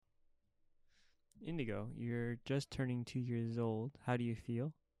Indigo, you're just turning 2 years old. How do you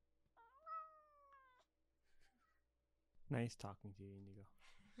feel? Nice talking to you, Indigo.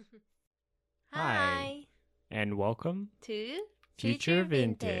 Hi. And welcome To Future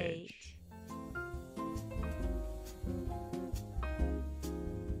Vintage.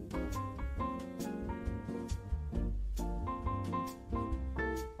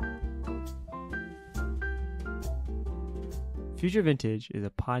 Future Vintage is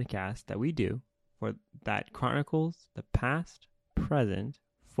a podcast that we do that chronicles the past, present,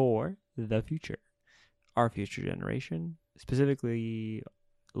 for the future. Our future generation, specifically,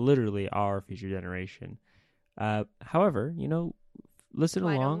 literally our future generation. However, listen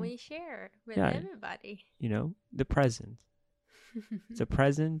Why along. don't we share with everybody? The present. It's a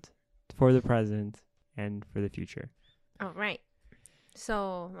present for the present and for the future. All right.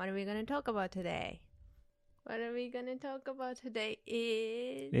 So, what are we going to talk about today? What are we going to talk about today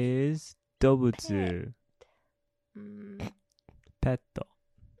is 動物. Pet.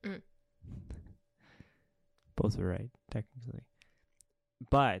 Both are right, technically.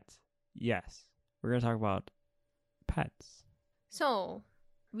 But, yes, we're going to talk about pets. So,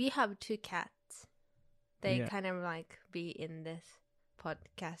 we have 2 cats. They Yeah. kind of like be in this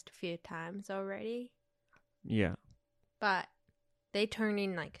podcast a few times already. Yeah. But they turn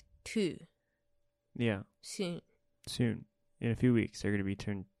in like 2 Yeah. soon. Soon. In a few weeks, they're going to be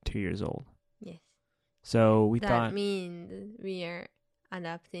turned 2 years old. Yes. So we that thought... means we are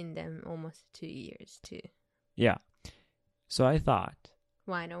adopting them almost 2 years too. Yeah. So I thought...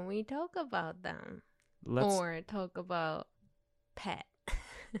 Why don't we talk about them? Or talk about pet.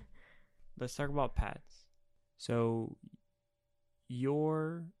 Let's talk about pets. So I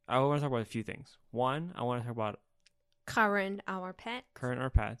want to talk about a few things. One, I want to talk about... Current our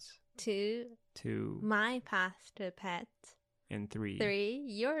pets. 2, my past pet. And 3,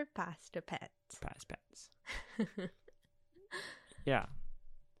 your past pet. Past pets. Yeah.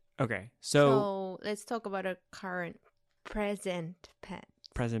 Okay. So let's talk about a present pet.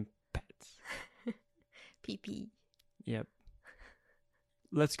 Present pets. PP. Yep.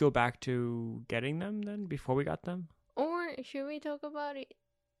 Let's go back to getting them then before we got them. Or should we talk about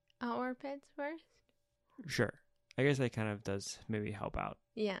our pets first? Sure. I guess that kind of does maybe help out.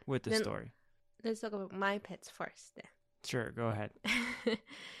 Yeah. With the story. Let's talk about my pets first then. Sure, go ahead.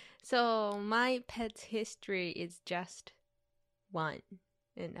 So my pet's history is just one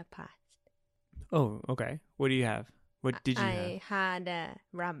in the past. Oh, okay. What do you have? What did you have? I had a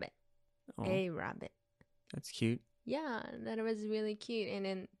rabbit. Oh, A rabbit. that's cute. Yeah, that was really cute. And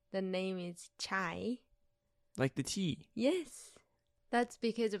then the name is Chai. Like the tea. Yes. That's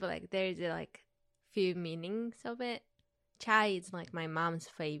because of there's few meanings of it. Chai is like my mom's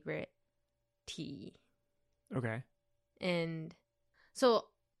favorite tea. Okay. And so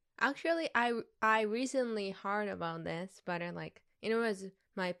actually I recently heard about this, but it was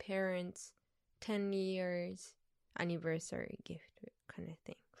my parents' 10 years anniversary gift kind of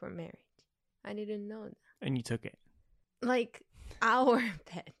thing for marriage. I didn't know that. And you took it. Like our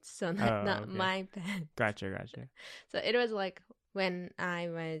pet, so not okay. my pet. Gotcha. So it was when I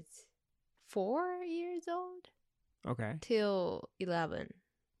was 4 years old. Okay. Till 11.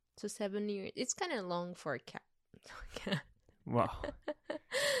 So 7 years. It's kind of long for a cat. Wow.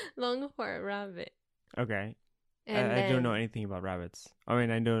 Long for a rabbit. Okay. And I don't know anything about rabbits. I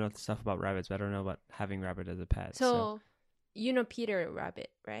mean, I know stuff about rabbits, but I don't know about having rabbit as a pet. So you know Peter Rabbit,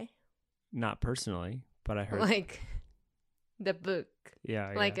 right? Not personally, but I heard. Like the book.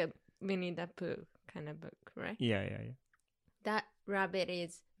 Yeah. Like a Winnie the Pooh kind of book, right? Yeah. That rabbit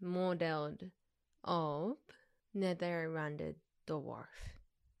is modeled of Netherlands dwarf.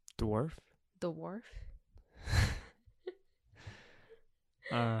 Dwarf? Dwarf?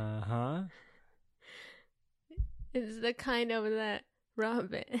 Uh-huh. It's the kind of that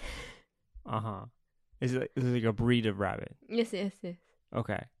rabbit. Uh-huh. Is it like a breed of rabbit? Yes.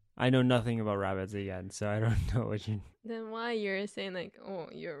 Okay. I know nothing about rabbits again, so I don't know what you... Then why you're saying oh,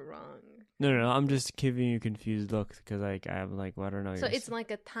 you're wrong? No. I'm just giving you confused looks because I'm well, I don't know. So it's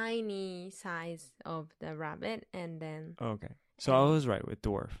like a tiny size of the rabbit and then... Okay. So I was right with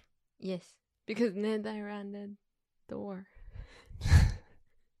dwarf. Yes. Because Netherlands dwarf.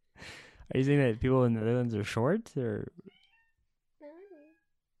 Are you saying that people in the Netherlands are short or...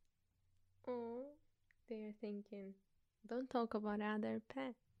 Oh, they're thinking, don't talk about other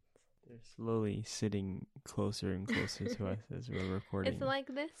pets. They're slowly sitting closer and closer to us as we're recording. It's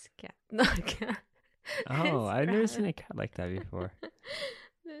like this cat. No, cat. Oh, I've never seen a cat like that before.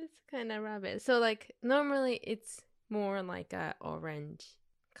 This kind of rabbit. So normally it's more like a orange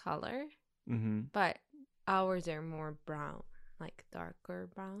color. Mm-hmm. But ours are more brown, like darker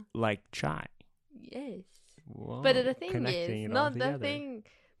brown. Like chai. Yes. Whoa, But the thing connecting is, it all not the together. thing.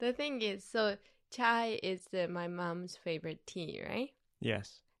 The thing is, so chai is my mom's favorite tea, right?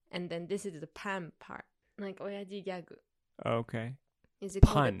 Yes. And then this is the pan part. Like oyaji gag. Okay. Is it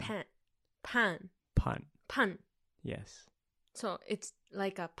called a Pun. pan? Pan. Pun. Pan. Yes. So it's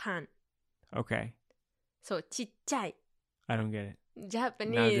like a pan. Okay. So ちっちゃい. I don't get it.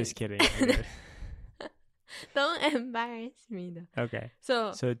 Japanese. No, just kidding. I get it. Don't embarrass me though. Okay.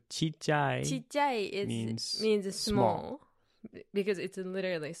 So chichai ちっちゃい means small. Because it's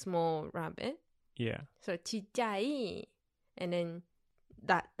literally small rabbit. Yeah. So ちっちゃい and then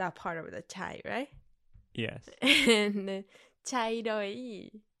that part of the chai, right? Yes. And then 茶色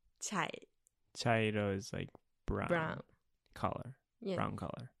い chai. Chairo is like brown color. Yeah. Brown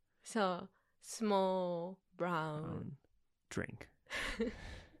color. So small brown Drink.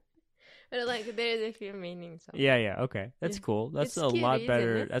 But like there's a few meanings. Yeah. Okay. That's cool. That's It's a cute, lot isn't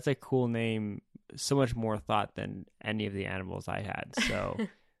better. it? That's a cool name. So much more thought than any of the animals I had. So,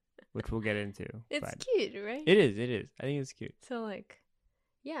 which we'll get into. It's but cute, right? It is. I think it's cute. So like,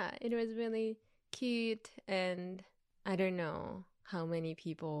 yeah, it was really cute, and I don't know how many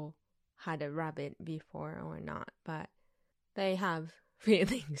people had a rabbit before or not, but they have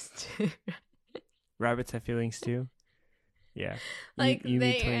feelings too. Rabbits have feelings too. Yeah. Like you mean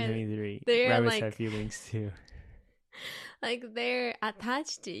they're 2023. they're Rabbits like- have feelings too. Like they're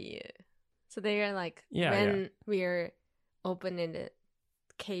attached to you. So they are like Yeah, when we're opening the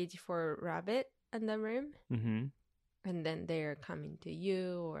cage for rabbit in the room, Mm-hmm. and then they're coming to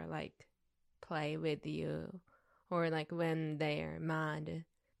you or like play with you, or like when they're mad,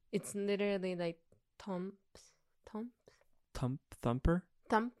 it's literally like thumper.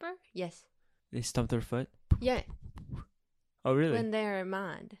 Thumper? Yes, They stump their foot? yeah. Oh, really? When they're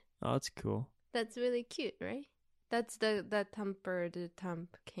mad, Oh, that's cool. that's really cute, right? That's the thumper the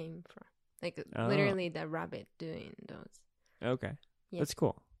thump came from, like Oh. literally the rabbit doing those. Okay. Yeah. That's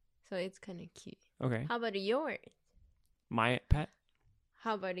cool. So it's kind of cute. Okay. How about yours? My pet?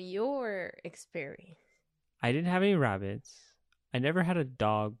 How about your experience? I didn't have any rabbits. I never had a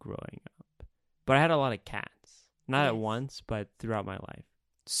dog growing up. But I had a lot of cats. Not at Yes. once, but throughout my life.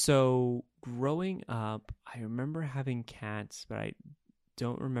 So, growing up, I remember having cats, but I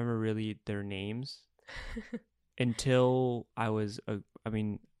don't remember really their names until I was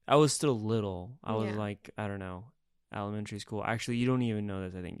still little. I was Yeah. like, I don't know, elementary school. Actually, you don't even know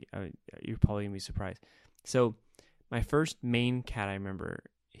this, I think. You're probably going to be surprised. So, my first main cat, I remember,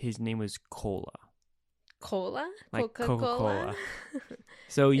 his name was Cola. Cola? Like Coca-Cola?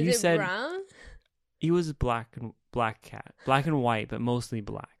 So, Is you it said brown? he was a black cat. Black and white, but mostly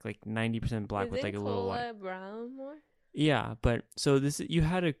black. Like 90% black with like a little white. Cola brown more? Yeah, but so you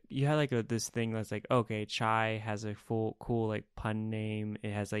had this thing that's like, okay, chai has a cool like pun name.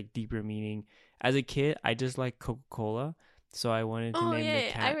 It has like deeper meaning. As a kid, I just like Coca-Cola, so I wanted to name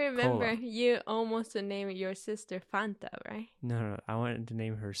the cat I remember Cola. you almost named your sister Fanta, right? No, I wanted to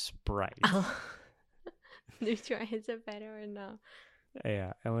name her Sprite. Oh. Do you try is it better or no?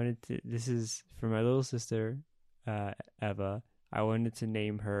 Yeah, I wanted to. This is for my little sister, Eva. I wanted to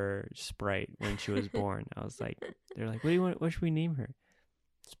name her Sprite when she was born. I was like, they're like, what should we name her?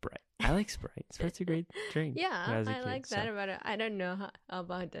 Sprite. I like Sprite. Sprite's a great drink. Yeah, when was a I kid, like that so. about it. I don't know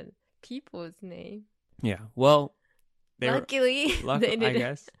about the people's name. Yeah. Well, Luckily, they I didn't.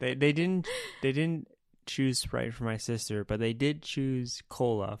 guess they didn't choose Sprite for my sister, but they did choose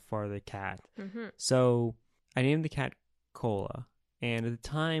Cola for the cat. Mm-hmm. So I named the cat Cola. And at the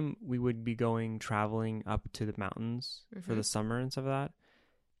time, we would be traveling up to the mountains for the summer and stuff like that.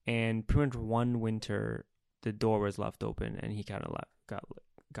 And pretty much one winter, the door was left open, and he kind of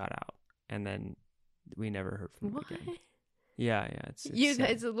got out. And then we never heard from him again. Yeah. It's You sad.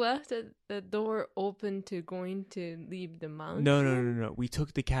 guys left the door open to going to leave the mountain? No. We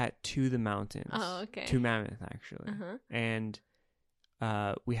took the cat to the mountains. Oh, okay. To Mammoth, actually. Uh-huh. And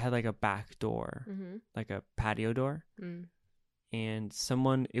we had like a back door, like a patio door. Mm. And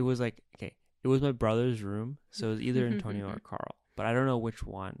it was my brother's room, so it was either Antonio or Carl, but I don't know which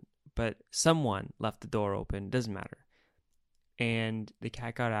one, but someone left the door open, doesn't matter. And the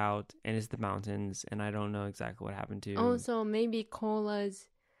cat got out, and it's the mountains, and I don't know exactly what happened to. Oh, so maybe Cola's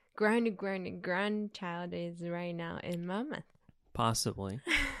grandchild is right now in Mammoth. Possibly.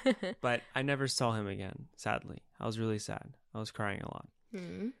 But I never saw him again, sadly. I was really sad. I was crying a lot.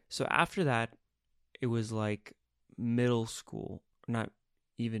 Mm. So after that, it was like middle school, not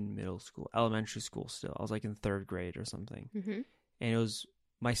even middle school, elementary school still. I was like in 3rd grade or something. Mm-hmm. And it was,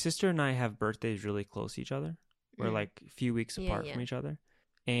 my sister and I have birthdays really close to each other. We're like a few weeks apart from each other.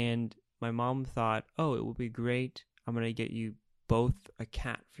 And my mom thought, oh, it would be great. I'm going to get you both a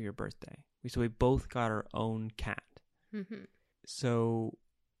cat for your birthday. So we both got our own cat. Mm-hmm. So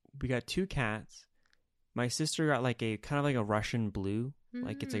we got 2 cats. My sister got like a kind of like a Russian blue,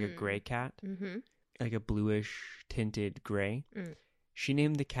 like it's like a gray cat, like a bluish tinted gray. She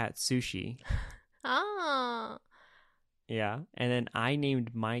named the cat Sushi. Oh. Yeah. And then I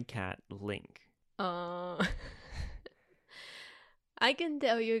named my cat Link. Oh. I can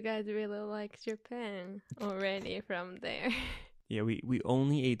tell you guys really like Japan already from there. Yeah, we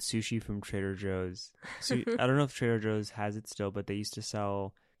only ate sushi from Trader Joe's. So I don't know if Trader Joe's has it still, but they used to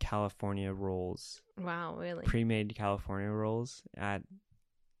sell California rolls. Wow, really? Pre-made California rolls at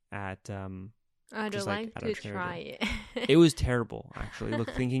I'd just like at to a Trader try Joe's. it. It was terrible, actually.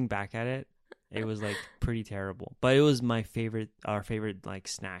 Look, thinking back at it, it was like pretty terrible. But it was my favorite, our favorite like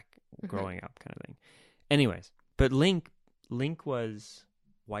snack growing up kind of thing. Anyways, but Link was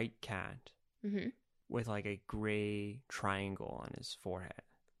white cat with like a gray triangle on his forehead.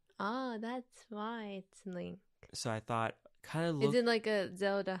 Oh, that's why it's Link. So I thought, kind of look. Is it like a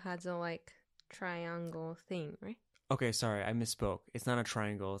Zelda has a like triangle thing, right? Okay, sorry, I misspoke. It's not a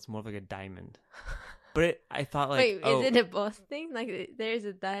triangle. It's more of like a diamond. But I thought like, wait, is it a both thing? Like there's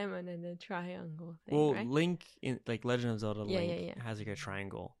a diamond and a triangle thing, well, right? Link in like Legend of Zelda, Link has like a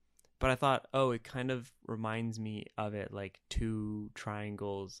triangle. But I thought, oh, it kind of reminds me of it, like 2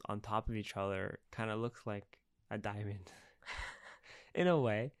 triangles on top of each other. Kind of looks like a diamond in a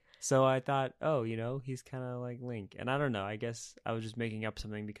way. So I thought, oh, he's kind of like Link. And I don't know. I guess I was just making up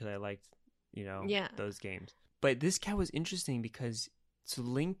something because I liked, those games. But this cat was interesting because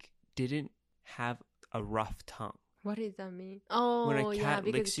Link didn't have a rough tongue. What does that mean? Oh, when a cat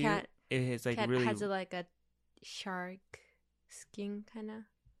because licks you, it's like cat really has like a shark skin kind of.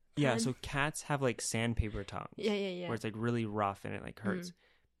 Yeah, so cats have like sandpaper tongues. Yeah. Where it's like really rough and it like hurts.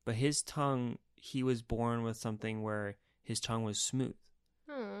 But his tongue, he was born with something where his tongue was smooth.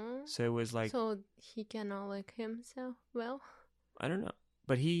 Aww. So it was like... So he cannot lick himself well? I don't know.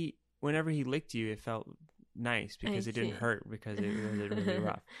 But whenever he licked you, it felt nice because it didn't hurt because it was really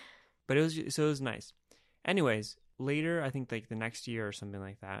rough. But it was nice. Anyways, later, I think like the next year or something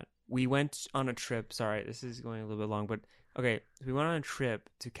like that, we went on a trip. Sorry, this is going a little bit long, but okay. We went on a trip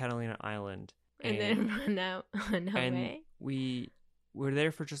to Catalina Island. And then run away? We were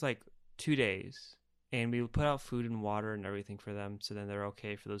there for just like 2 days. And we put out food and water and everything for them. So then they're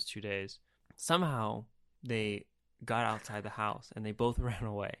okay for those 2 days. Somehow, they got outside the house and they both ran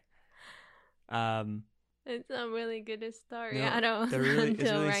away. It's not really good a story. No, I don't it's really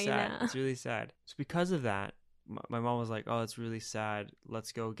right sad. now. It's really sad. So because of that, my mom was like, "Oh, it's really sad.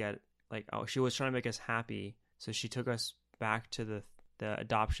 Let's go get she was trying to make us happy, so she took us back to the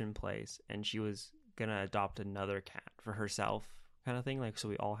adoption place, and she was gonna adopt another cat for herself, kind of thing. Like, so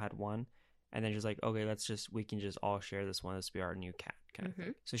we all had one, and then she's like, "Okay, we can just all share this one. This will be our new cat, kind of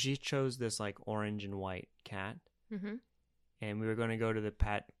thing." So she chose this like orange and white cat, and we were going to go to the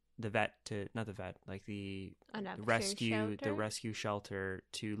rescue shelter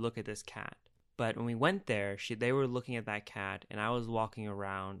to look at this cat. But when we went there, they were looking at that cat, and I was walking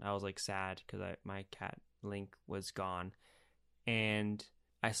around. I was like sad because my cat Link was gone, and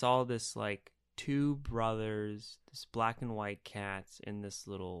I saw this like 2 brothers, this black and white cats in this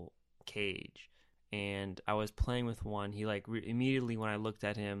little cage, and I was playing with one. He like immediately when I looked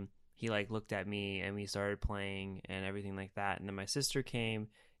at him, he like looked at me, and we started playing and everything like that. And then my sister came.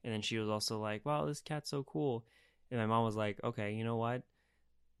 And then she was also like, wow, this cat's so cool. And my mom was like, okay, you know what?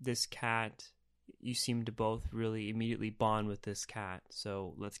 This cat, you seem to both really immediately bond with this cat.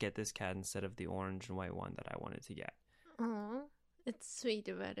 So let's get this cat instead of the orange and white one that I wanted to get. Oh, it's sweet,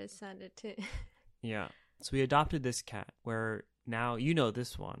 but it's sad too. Yeah. So we adopted this cat where now,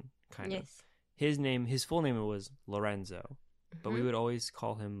 this one, kind of. His full name was Lorenzo, but we would always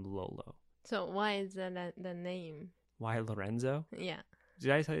call him Lolo. So why is that the name? Why Lorenzo? Yeah. Did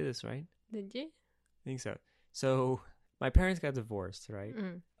I tell you this, right? Did you? I think so. So my parents got divorced, right?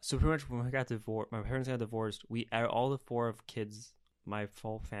 So pretty much when my parents got divorced, all the 4 of kids, my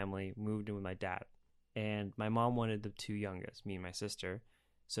full family, moved in with my dad. And my mom wanted the 2 youngest, me and my sister.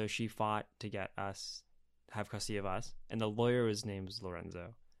 So she fought to have custody of us. And the lawyer's name was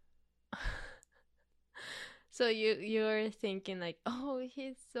Lorenzo. So you were thinking like, oh,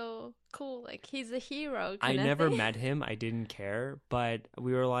 he's so cool, like he's a hero. I never met him. I didn't care, but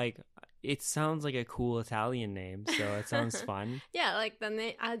we were like, it sounds like a cool Italian name, so it sounds fun. Yeah, like the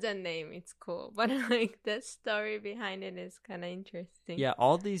name as a name, it's cool, but like the story behind it is kind of interesting. Yeah,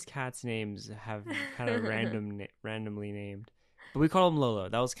 all these cats' names have kind of randomly named, but we call him Lolo.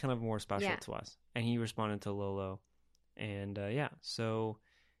 That was kind of more special to us, and he responded to Lolo, and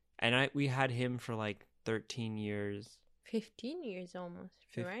we had him for like 13 years 15 years almost,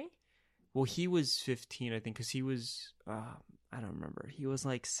 right? Well, he was 15, I think, because he was, I don't remember. He was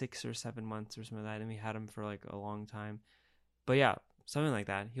like 6 or 7 months or something like that, and we had him for like a long time. But yeah, something like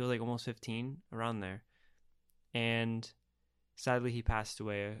that. He was like almost 15, around there. And sadly, he passed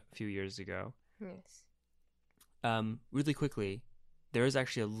away a few years ago. Yes. Really quickly, there is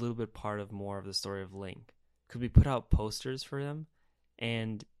actually a little bit part of more of the story of Link. Because we put out posters for them,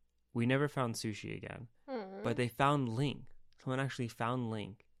 and we never found Sushi again. Aww. But they found Link. Someone actually found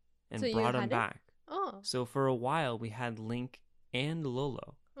Link and So you brought him had it? back. Oh. So for a while, we had Link and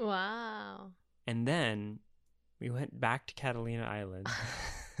Lolo. Wow. And then we went back to Catalina Island.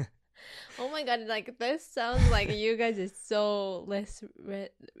 Oh my god, like this sounds like you guys are so less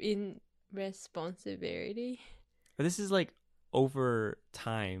in responsibility. But this is like over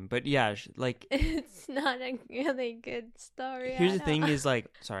time. But yeah, like... It's not a really good story. Here's the thing is like,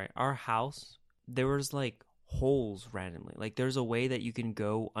 sorry, our house, there was like holes randomly. Like there's a way that you can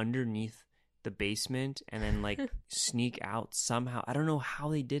go underneath the basement and then like sneak out somehow. I don't know how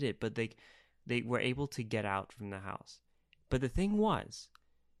they did it, but they were able to get out from the house. But the thing was,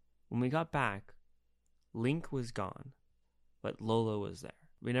 when we got back, Link was gone, but Lolo was there.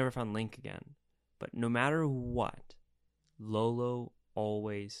 We never found Link again. But no matter what, Lolo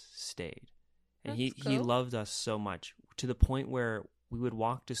always stayed. And he loved us so much, to the point where we would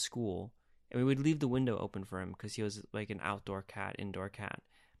walk to school and we would leave the window open for him because he was like an outdoor cat, indoor cat.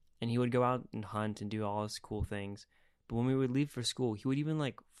 And he would go out and hunt and do all his cool things. But when we would leave for school, he would even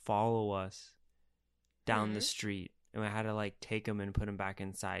like follow us down the street. And I had to like take him and put him back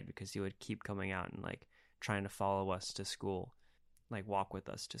inside because he would keep coming out and like trying to follow us to school, like walk with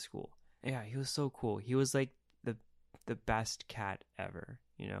us to school. Yeah, he was so cool. He was like the best cat ever,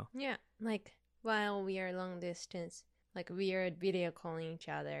 you know? Yeah, like while we are long distance, like we are video calling each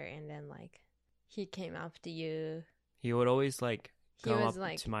other, and then like he came up to you. He would always like go up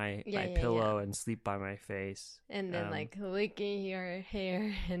like, to my pillow and sleep by my face. And then like licking your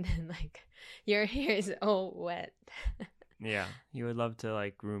hair, and then like your hair is all wet. Yeah, he would love to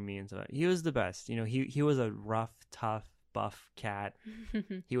like groom me and stuff. He was the best. You know, he was a rough, tough, buff cat.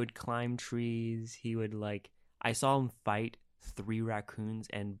 He would climb trees. He would like... I saw him fight 3 raccoons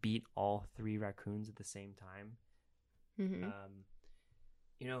and beat all 3 raccoons at the same time. Mm-hmm.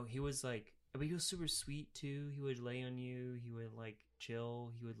 You know, he was like... But he was super sweet too. He would lay on you. He would like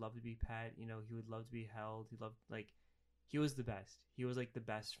chill. He would love to be pet. You know, he would love to be held. He loved like... He was the best. He was like the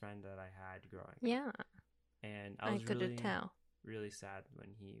best friend that I had growing up. Yeah. And I was could tell. Really sad when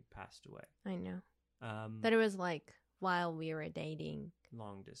he passed away. I know. But it was like while we were dating.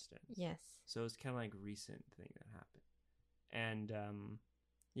 Long distance. Yes. So it's kind of like recent thing that happened. And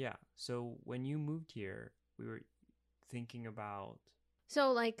yeah. So when you moved here, we were thinking about...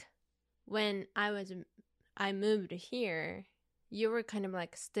 So like when I moved here, you were kind of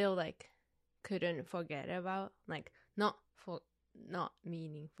like still like couldn't forget about, like not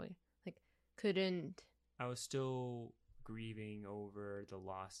meaningful, like couldn't... I was still grieving over the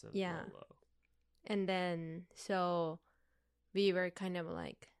loss of Yeah. Lolo. And then so we were kind of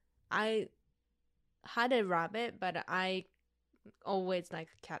like, I had a rabbit, but I always like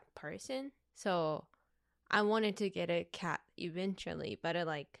a cat person, so I wanted to get a cat eventually, but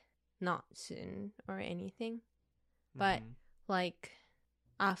like not soon or anything. But like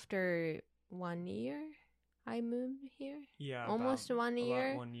after 1 year I moved here. Yeah, almost 1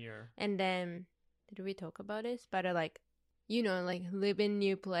 year. 1 year. And then did we talk about this? But like, you know, like live in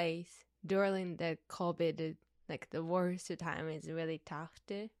new place during the COVID, like the worst time is really tough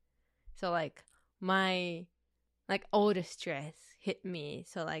too. So like my like all the stress hit me.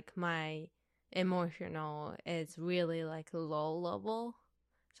 So like my emotional is really like low level.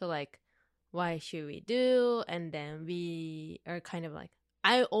 So like, why should we do? And then we are kind of like,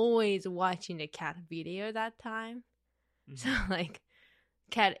 I always watching the cat video that time. Mm-hmm. So like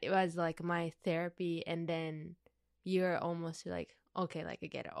cat, it was like my therapy. And then you're almost like, okay, like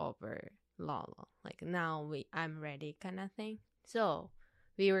get over Lolo. Like now I'm ready kind of thing. So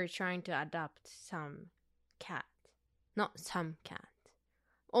we were trying to adopt some cat. Not some cat.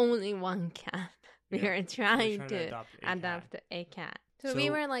 Only one cat. We were trying to adopt a cat. So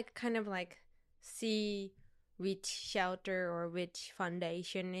we were like kind of like see which shelter or which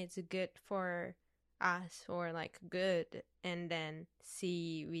foundation is good for us or like good, and then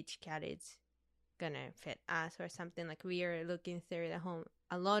see which cat is gonna fit us or something. Like we are looking through the home,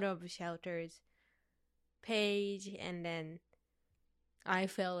 a lot of shelters page, and then I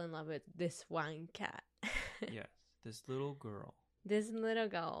fell in love with this one cat. Yes, this little girl. This little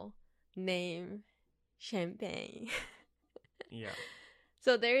girl named Champagne. Yeah.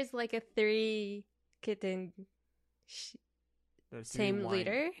 So there's like a 3 kitten The three same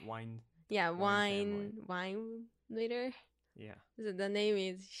litter. Wine. Yeah, wine wine litter. Yeah. So the name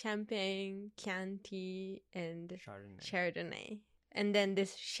is Champagne, Chianti, and Chardonnay. And then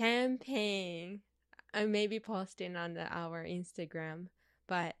this champagne, I may be posting on our Instagram,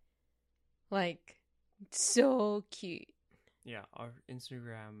 but like so cute. Yeah, our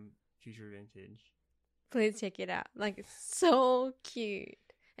Instagram, Future Vintage. Please check it out. Like so cute.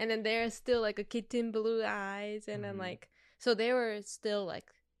 And then there's still like a kitten blue eyes, and then like so they were still like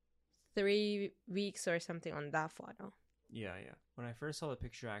 3 weeks or something on that photo. Yeah. When I first saw the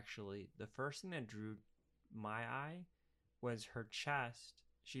picture, actually, the first thing that drew my eye was her chest.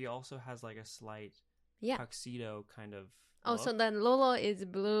 She also has like a slight tuxedo kind of look. So then Lolo is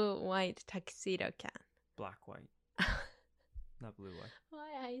blue, white tuxedo cat. Black, white. Not blue, white. Why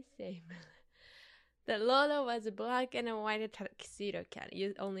I say the Lolo was a black and a white tuxedo cat.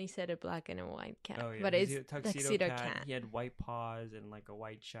 You only said a black and a white cat. Oh, yeah. But it's a tuxedo cat. He had white paws and like a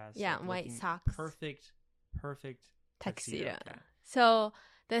white chest. Yeah, like white socks. Perfect tuxedo cat. So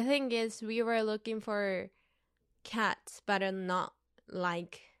the thing is, we were looking for cats, but not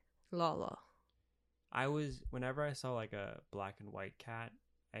like Lolo. Whenever I saw like a black and white cat,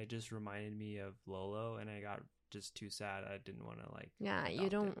 it just reminded me of Lolo, and I got just too sad. I didn't want to like. Yeah, you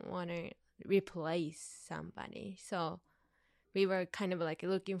don't want to replace somebody. So we were kind of like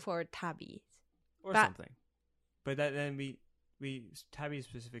looking for tabbies. Or something. But then we tabbies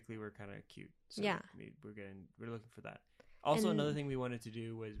specifically were kind of cute. So yeah. We're looking for that. Also, another thing we wanted to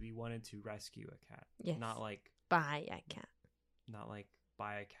do was we wanted to rescue a cat. Yes. Not like buy a cat. Not like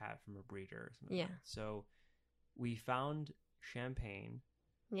buy a cat from a breeder or something. Yeah. Like that. So we found Champagne.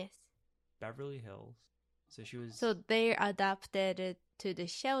 Yes. Beverly Hills. So they adopted it to the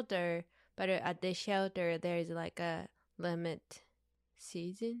shelter, but at the shelter there's like a limit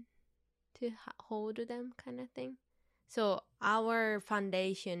season to hold them kind of thing. So our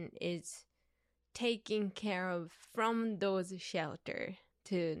foundation is taking care of from those shelter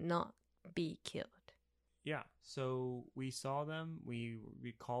to not be killed. Yeah. So we saw them, we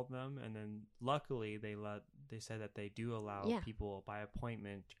called them, and then luckily they said that they do allow people by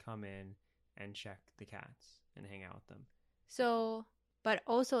appointment to come in and check the cats and hang out with them. So, but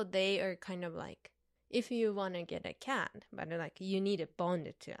also they are kind of like, if you want to get a cat, but like you need a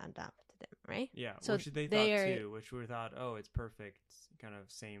bond to adopt them, right? Yeah, so which they thought too, which we thought, oh, it's perfect, kind of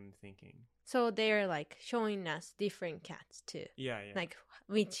same thinking. So they're like showing us different cats too. Yeah. Like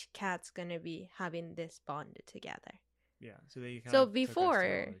which cat's gonna be having this bond together. Yeah, so they kind so of before, took us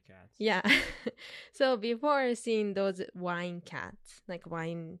to other cats. Yeah. So before seeing those wine cats, like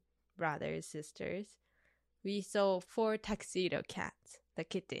wine brothers, sisters, we saw 4 tuxedo cats, the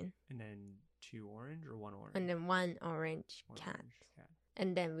kitten. And then 2 orange or 1 orange? And then 1 orange cat.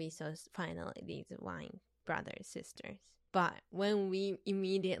 And then we saw finally these wine brothers, sisters. But when we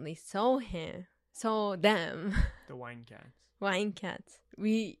immediately saw them, the wine cats,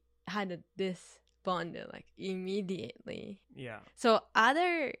 we had this bond like immediately. Yeah. So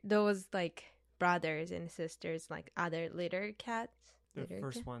those like brothers and sisters, like other litter cats. The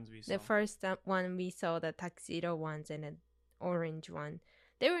first ones we saw. The first one we saw, the tuxedo ones and an orange one.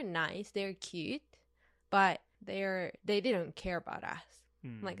 They were nice. They're cute, but they didn't care about us.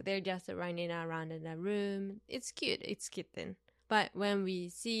 Like they're just running around in the room. It's cute. It's kitten. But when we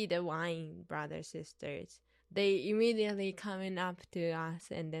see the wine brothers, sisters, they immediately coming up to us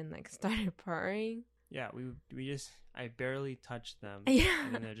and then like started purring. Yeah, I barely touched them. Yeah.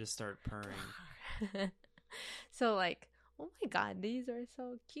 And then they just start purring. So like, oh my God, these are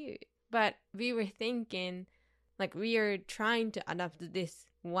so cute. But we were thinking, like, we are trying to adopt this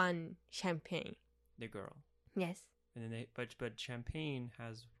one Champagne. The girl. Yes. And then but Champagne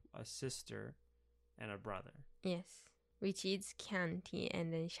has a sister and a brother. Yes. Which is Chianti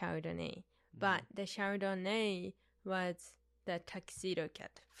and then Chardonnay. But the Chardonnay was the tuxedo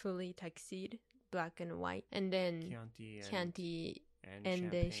cat, fully tuxedo, black and white. And then Chianti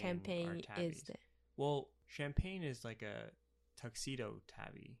and the Champagne is the... Well, Champagne is like a tuxedo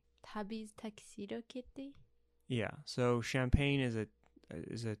tabby. Tabby's tuxedo kitty? Yeah. So Champagne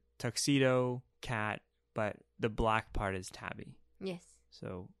is a tuxedo cat, but the black part is tabby. Yes.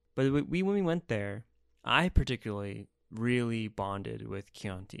 So, but when we went there, I particularly really bonded with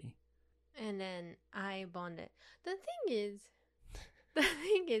Chianti. And then I bonded. The thing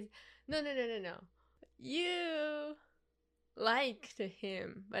is, no. You liked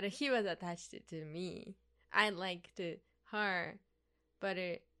him, but he was attached to me. I liked her, but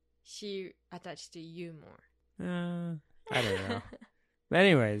she attached to you more. I don't know. But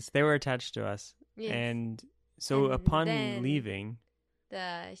anyways, they were attached to us. Yes. And so upon leaving,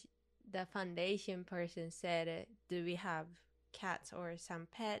 the the foundation person said, do we have cats or some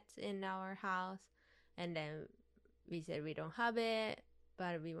pets in our house? And then we said we don't have it,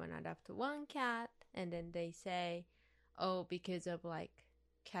 but we want to adopt one cat. And then they say, oh, because of like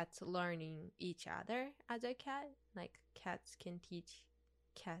cats learning each other as a cat, like cats can teach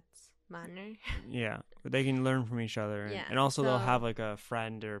cats manner. Yeah, but they can learn from each other, and also they'll have like a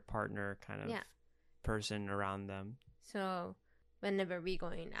friend or partner kind of person around them. So whenever we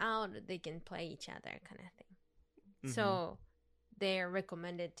going out, they can play each other kind of thing. Mm-hmm. So they're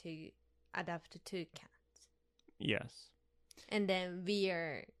recommended to adopt 2 cats. Yes. And then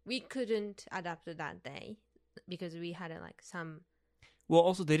we couldn't adopt that day because we had like some. Well,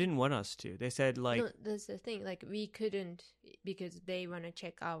 also they didn't want us to. They said like. No, that's the thing. Like we couldn't because they want to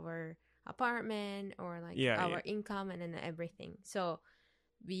check our apartment or like our income and then everything. So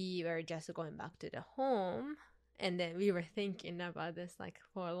we were just going back to the home, and then we were thinking about this like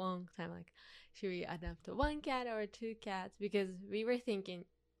for a long time. Like, should we adopt 1 cat or 2 cats? Because we were thinking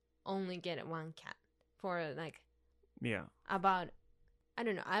only get 1 cat for like. Yeah. About, I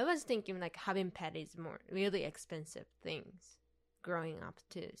don't know. I was thinking like having pet is more really expensive things growing up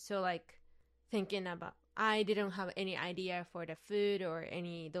too. So like thinking about, I didn't have any idea for the food or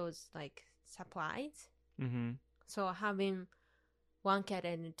any those like supplies. Mm-hmm. So having 1 cat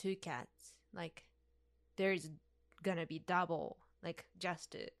and 2 cats, like there's gonna be double, like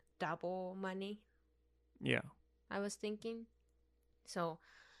just double money. Yeah. I was thinking. So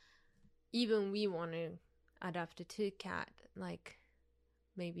even we want to adopt 2 cat, like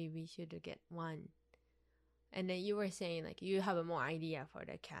maybe we should get 1. And then you were saying like you have a more idea for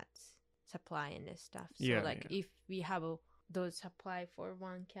the cats supply and this stuff. So if we have those supply for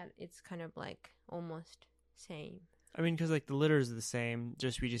 1 cat, it's kind of like almost same. I mean, because like the litter is the same,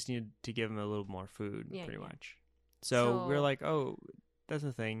 we just need to give them a little more food, pretty much. So we're like, oh, that's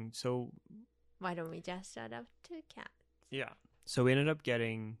the thing. So why don't we just adopt 2 cats? Yeah. So we ended up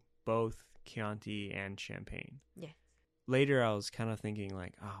getting both Chianti and Champagne. Yes. Later, I was kind of thinking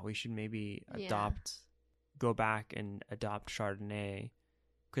like, we should maybe go back and adopt Chardonnay.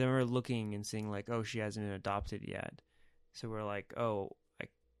 Because I remember looking and seeing like, she hasn't been adopted yet. So we're like,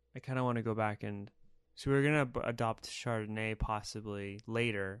 I kind of want to go back and... So we were going to adopt Chardonnay possibly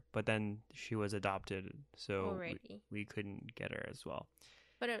later, but then she was adopted. So we couldn't get her as well.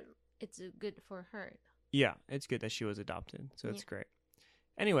 But it's good for her. Yeah, it's good that she was adopted. So it's great.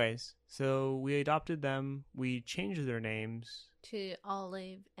 Anyways, so we adopted them. We changed their names to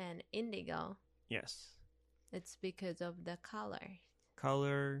Olive and Indigo. Yes. It's because of the color.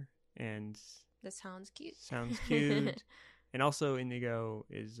 Color and... That sounds cute. Sounds cute. And also Indigo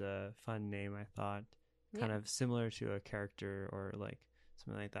is a fun name, I thought. Kind of similar to a character or like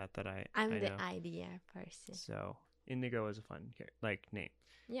something like that I'm I the know. idea person. So Indigo is a fun name.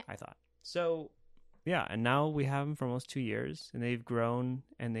 Yeah. I thought. So... Yeah, and now we have them for almost 2 years, and they've grown,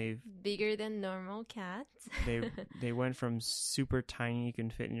 and they've... Bigger than normal cats. They went from super tiny, you can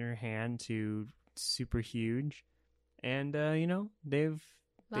fit in your hand, to super huge. And, they've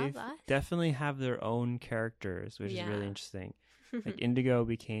definitely have their own characters, which is really interesting. Like, Indigo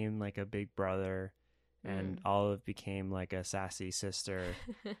became, like, a big brother, and Olive became, like, a sassy sister.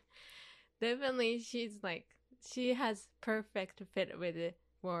 Definitely, she has perfect fit with the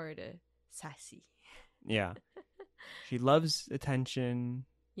word sassy. Yeah. She loves attention.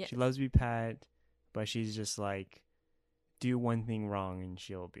 Yes. She loves to be pet, but she's just like, do one thing wrong and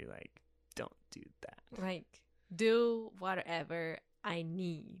she'll be like, don't do that. Like, do whatever I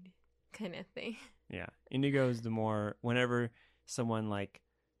need kind of thing. Yeah. Indigo is the more, whenever someone like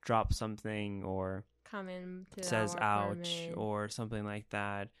drops something or says ouch or something like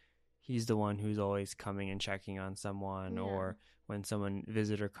that, he's the one who's always coming and checking on someone. Or when someone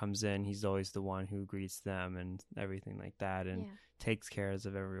visitor comes in, he's always the one who greets them and everything like that, and takes care of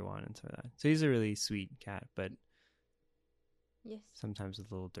everyone and stuff like that. So he's a really sweet cat, but sometimes a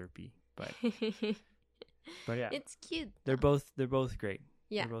little derpy. But yeah, it's cute. They're both great.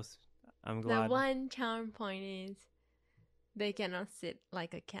 Yeah, I'm glad. The one charm point is they cannot sit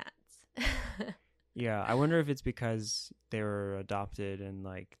like a cat. Yeah, I wonder if it's because they were adopted and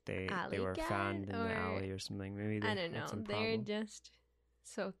like they were found in the alley or something. Maybe I don't know. They're just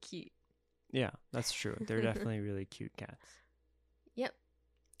so cute. Yeah, that's true. They're definitely really cute cats. Yep.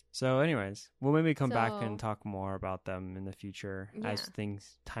 So, anyways, we'll maybe come back and talk more about them in the future as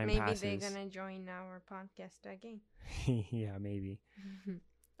time passes. Maybe they're gonna join our podcast again. Yeah, maybe.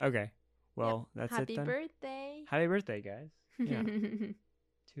 Okay. Well, that's Happy it then. Happy birthday! Happy birthday, guys! Yeah.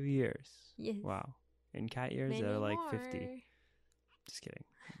 2 years. Yes. Wow. In cat years, they're like 50. Just kidding.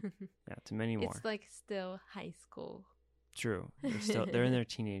 Yeah, to many more. It's like still high school. True. They're in their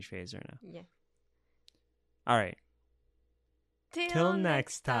teenage phase right now. Yeah. All right. Till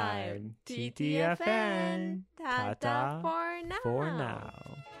next time. TTFN. Tata For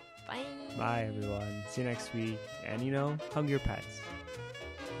now. Bye. Bye, everyone. See you next week. And hug your pets.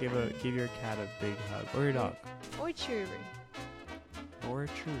 Give your cat a big hug, or your dog, Or churu. or a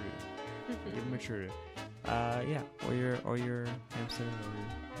churu. Give him a churu. Yeah, or your hamster, or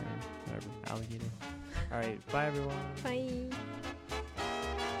your whatever alligator. All right, bye everyone. Bye.